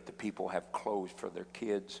sure that the people have clothes for their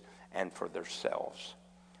kids and for themselves.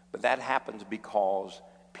 But that happens because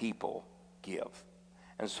people give.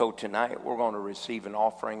 And so tonight we're going to receive an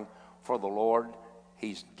offering for the Lord.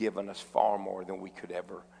 He's given us far more than we could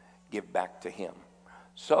ever give back to him.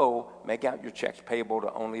 So make out your checks payable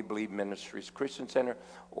to Only Believe Ministries Christian Center,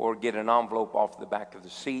 or get an envelope off the back of the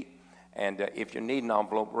seat. And if you need an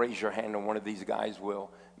envelope, raise your hand and one of these guys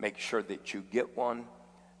will make sure that you get one.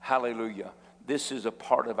 Hallelujah. This is a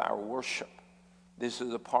part of our worship. This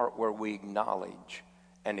is a part where we acknowledge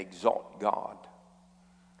and exalt God,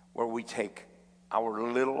 where we take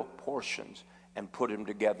our little portions and put them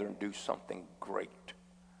together and do something great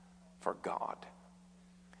for God.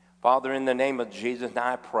 Father, in the name of Jesus,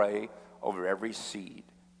 now I pray over every seed,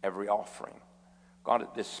 every offering. God,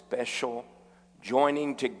 at this special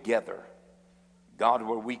joining together, God,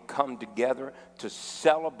 where we come together to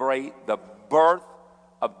celebrate the birth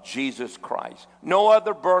of Jesus Christ. No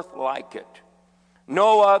other birth like it.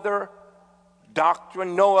 No other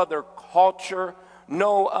doctrine, no other culture,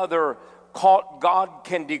 no other cult. God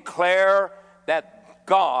can declare that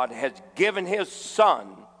God has given his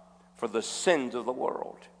Son for the sins of the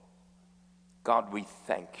world. God, we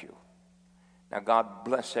thank you. Now, God,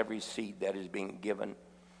 bless every seed that is being given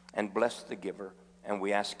and bless the giver. And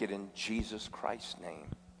we ask it in Jesus Christ's name.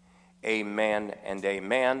 Amen and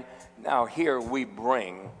amen. Now, here we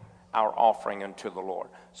bring our offering unto the Lord.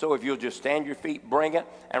 So if you'll just stand your feet, bring it,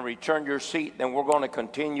 and return your seat, then we're going to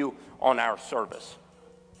continue on our service.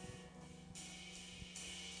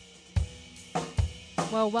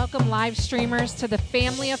 Well, welcome live streamers to the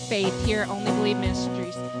family of faith here at Only Believe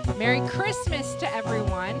Ministries. Merry Christmas to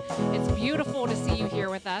everyone. It's beautiful to see you here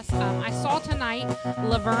with us. I saw tonight,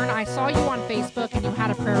 Laverne, I saw you on Facebook and you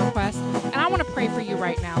had a prayer request, and I want to pray for you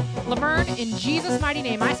right now. Laverne, in Jesus' mighty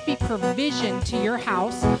name, I speak provision to your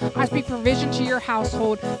house. I speak provision to your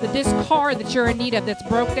household, that this car that you're in need of that's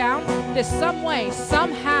broke down, this some way,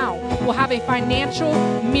 somehow will have a financial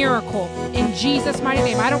miracle in Jesus' mighty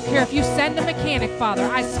name. I don't care if you send a mechanic, Father.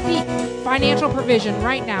 I speak financial provision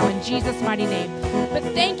right now in Jesus' mighty name. But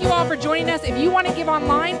thank you all for joining us. If you want to give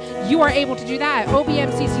online, you are able to do that at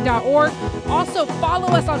obmcc.org. Also, follow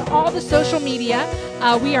us on all the social media.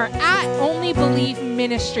 We are at Only Believe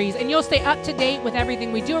Ministries, and you'll stay up to date with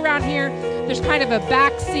everything we do around here. There's kind of a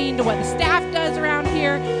back scene to what the staff does around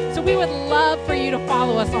here. So we would love for you to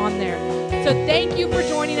follow us on there. So thank you for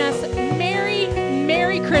joining us.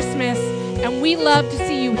 Merry Christmas, and we love to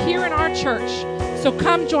see you here in our church. So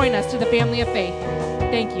come join us to the family of faith.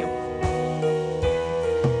 Thank you.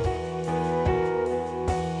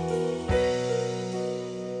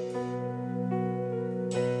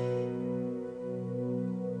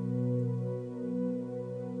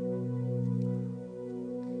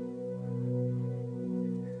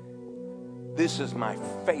 This is my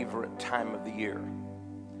favorite time of the year.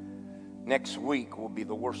 Next week will be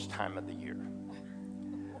the worst time of the year.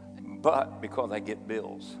 But because I get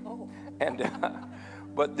bills.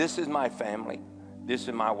 But this is my family. This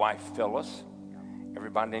is my wife, Phyllis.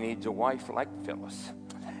 Everybody needs a wife like Phyllis.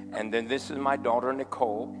 And then this is my daughter,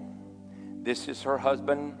 Nicole. This is her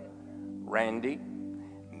husband, Randy.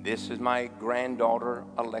 This is my granddaughter,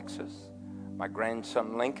 Alexis. My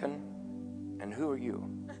grandson, Lincoln. And who are you?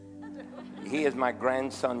 He is my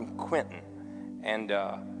grandson, Quentin. And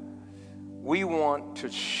we want to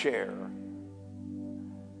share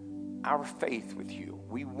our faith with you.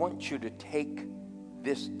 We want you to take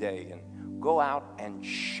this day and go out and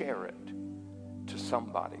share it to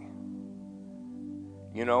somebody.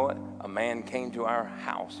 You know, a man came to our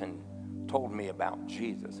house and told me about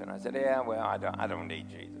Jesus. And I said, yeah, well, I don't need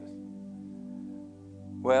Jesus.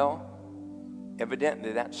 Well,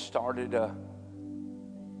 evidently that started a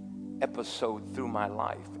episode through my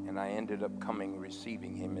life, and I ended up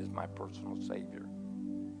receiving him as my personal Savior.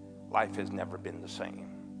 Life has never been the same.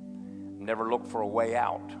 Never look for a way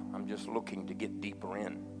out. I'm just looking to get deeper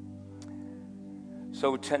in.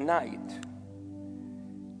 So tonight,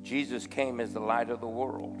 Jesus came as the light of the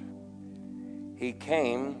world. He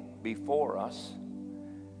came before us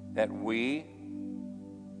that we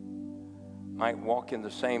might walk in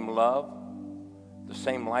the same love, the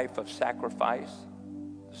same life of sacrifice,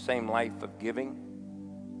 the same life of giving.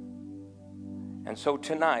 And so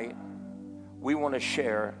tonight, we want to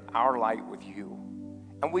share our light with you.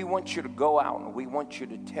 And we want you to go out and we want you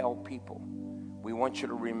to tell people. We want you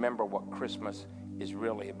to remember what Christmas is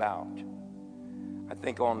really about. I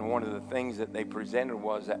think on one of the things that they presented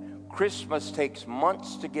was that Christmas takes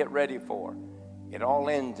months to get ready for. It all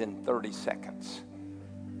ends in 30 seconds.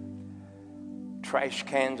 Trash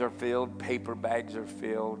cans are filled, paper bags are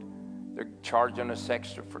filled. They're charging us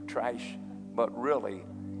extra for trash. But really,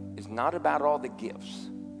 it's not about all the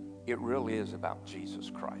gifts. It really is about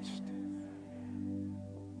Jesus Christ.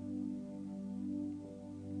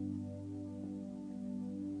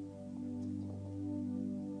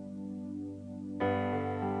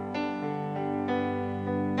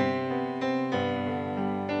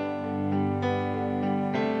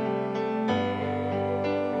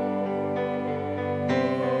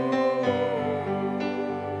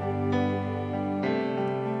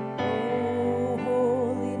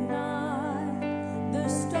 Holy night, the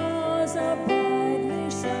stars are brightly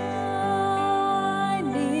shining.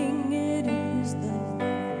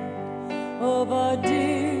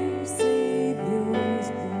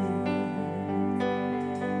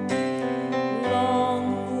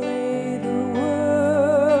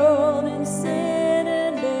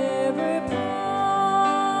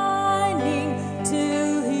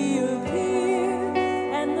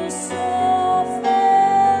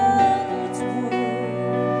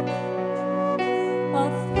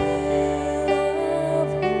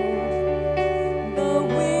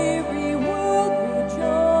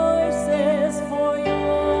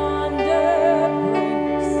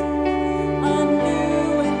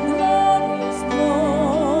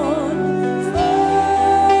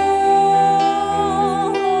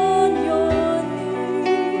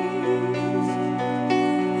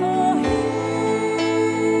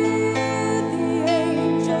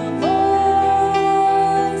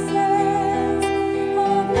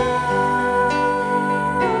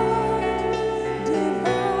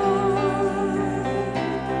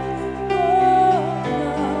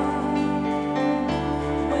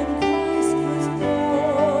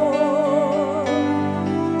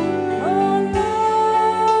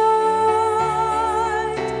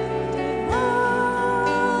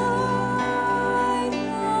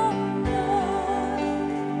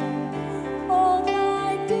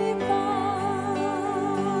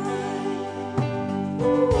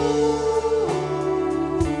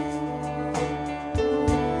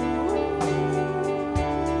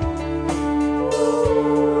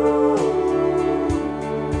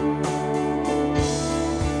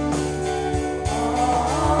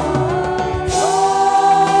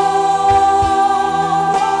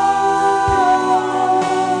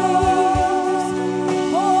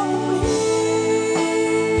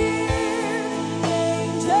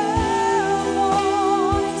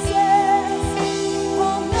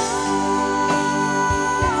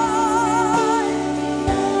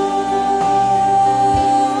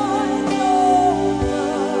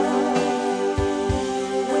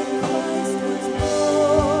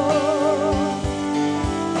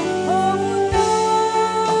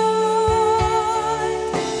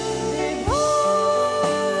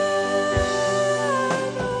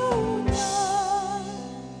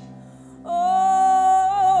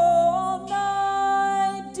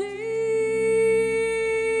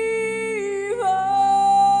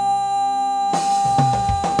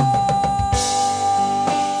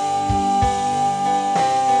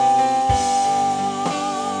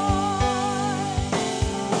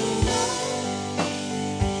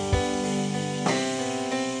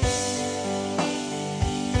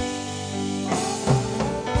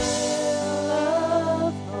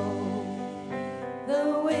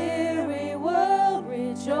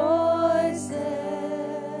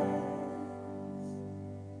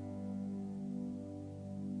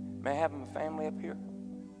 May I have my family up here?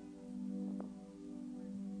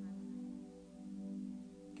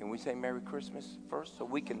 Can we say Merry Christmas first so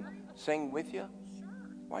we can sing with you?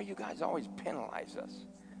 Why you guys always penalize us?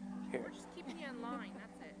 Here, Just keep me in line.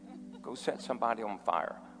 That's it. go set somebody on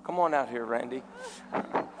fire. Come on out here, Randy.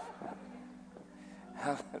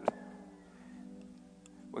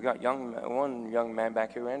 We got one young man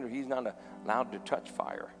back here, Andrew. He's not allowed to touch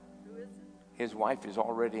fire. His wife is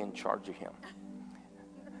already in charge of him.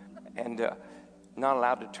 And not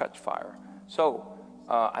allowed to touch fire. So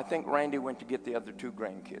I think Randy went to get the other 2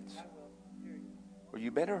 grandkids. Well, you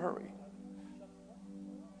better hurry.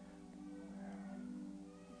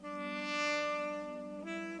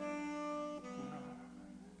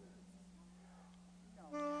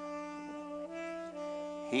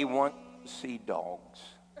 He wants to see dogs.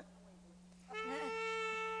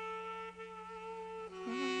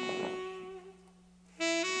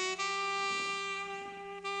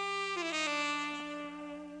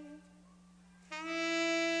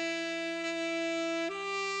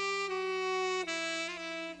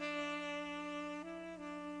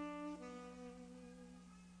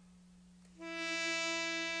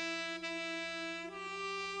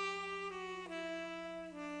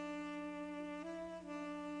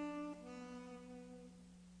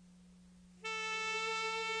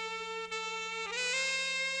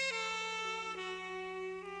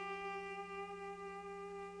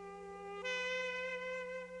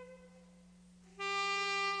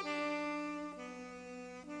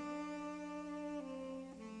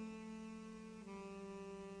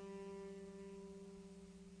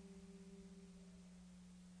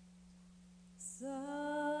 Silent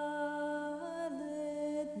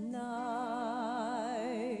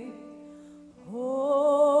night, holy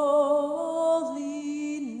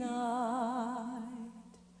night,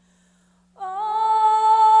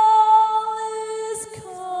 all is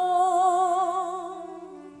calm,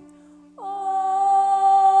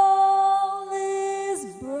 all is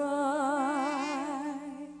bright.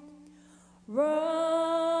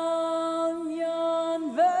 Round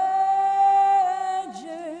yon virgin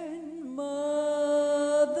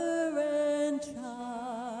mother and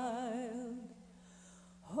child,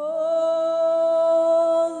 holy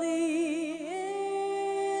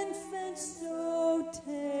infant, so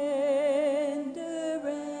tender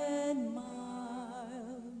and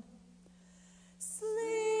mild, sleep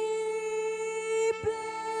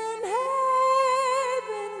in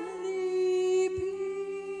heavenly peace.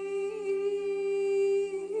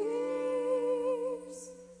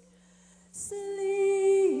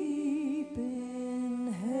 Sleep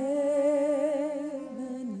in heavenly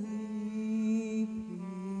peace.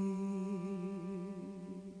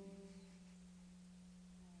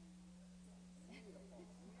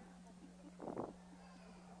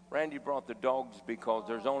 Randy brought the dogs because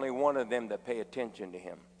there's only one of them that pay attention to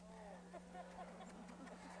him.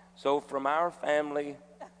 So from our family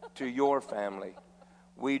to your family,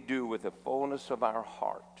 we do with the fullness of our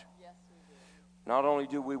heart. Not only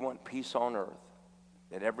do we want peace on earth,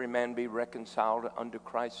 that every man be reconciled unto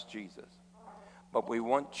Christ Jesus, but we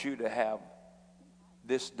want you to have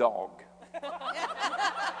this dog.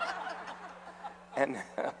 and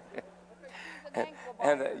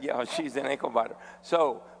yeah, she's an ankle biter.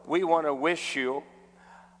 So we want to wish you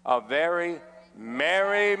a very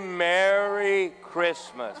Merry, Merry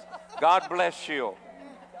Christmas. God bless you.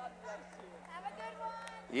 Have a good one.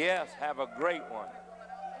 Yes, have a great one.